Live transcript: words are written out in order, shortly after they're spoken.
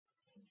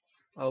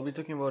I'll be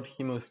talking about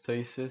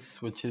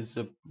hemostasis, which is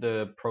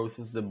the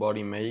process the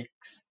body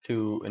makes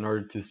in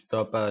order to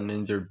stop an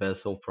injured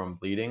vessel from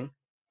bleeding.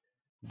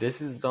 This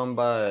is done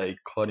by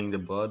clotting the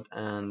blood,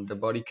 and the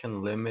body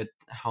can limit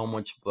how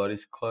much blood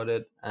is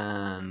clotted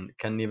and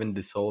can even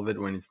dissolve it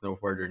when it's no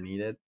further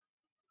needed.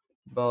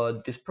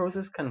 But this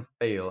process can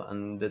fail,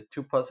 and the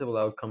two possible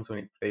outcomes when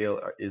it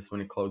fails is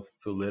when it clots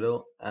too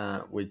little,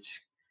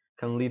 which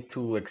can lead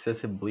to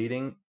excessive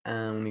bleeding,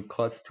 and when it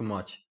clots too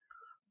much,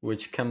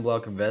 which can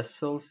block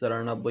vessels that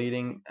are not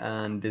bleeding,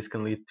 and this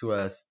can lead to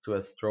a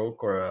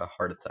stroke or a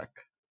heart attack.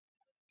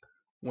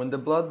 When the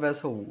blood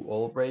vessel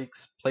wall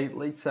breaks,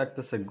 platelets act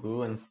as a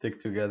glue and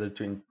stick together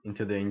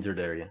into the injured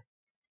area.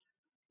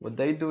 What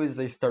they do is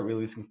they start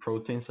releasing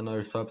proteins and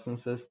other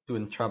substances to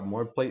entrap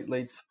more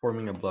platelets,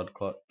 forming a blood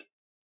clot.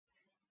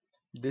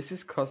 This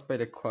is caused by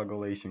the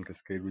coagulation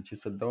cascade, which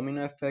is a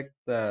domino effect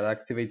that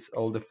activates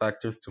all the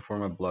factors to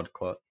form a blood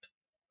clot.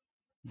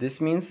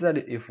 This means that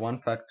if one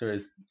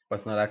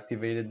was not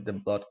activated, the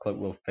blood clot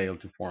will fail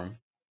to form.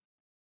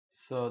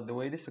 So the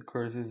way this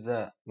occurs is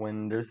that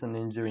when there's an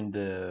injury in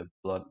the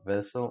blood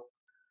vessel,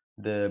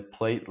 the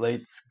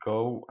platelets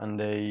go and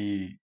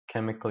they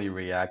chemically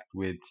react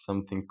with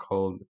something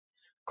called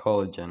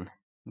collagen.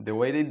 The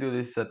way they do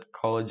this is that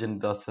collagen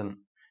doesn't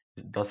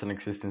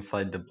exist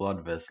inside the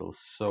blood vessels.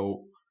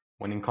 So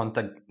when the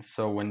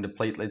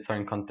platelets are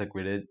in contact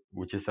with it,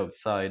 which is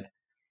outside,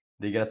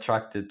 they get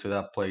attracted to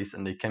that place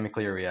and they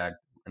chemically react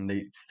and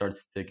they start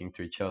sticking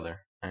to each other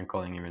and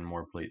calling even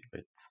more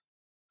platelets.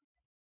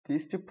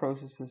 These two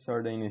processes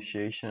are the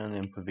initiation and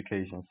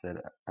amplification set.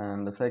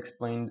 And as I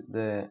explained,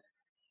 the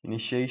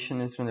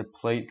initiation is when the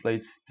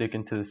platelets stick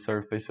into the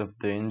surface of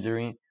the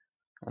injury,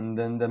 and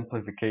then the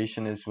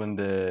amplification is when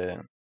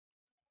the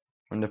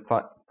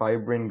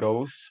fibrin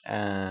goes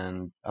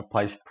and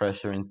applies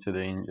pressure into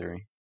the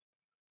injury.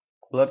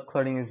 Blood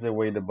clotting is the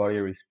way the body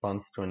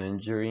responds to an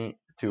injury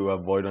to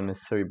avoid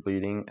unnecessary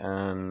bleeding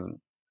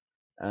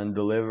and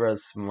deliver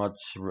as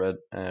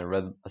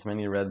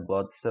many red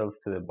blood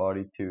cells to the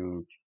body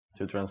to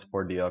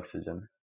transport the oxygen.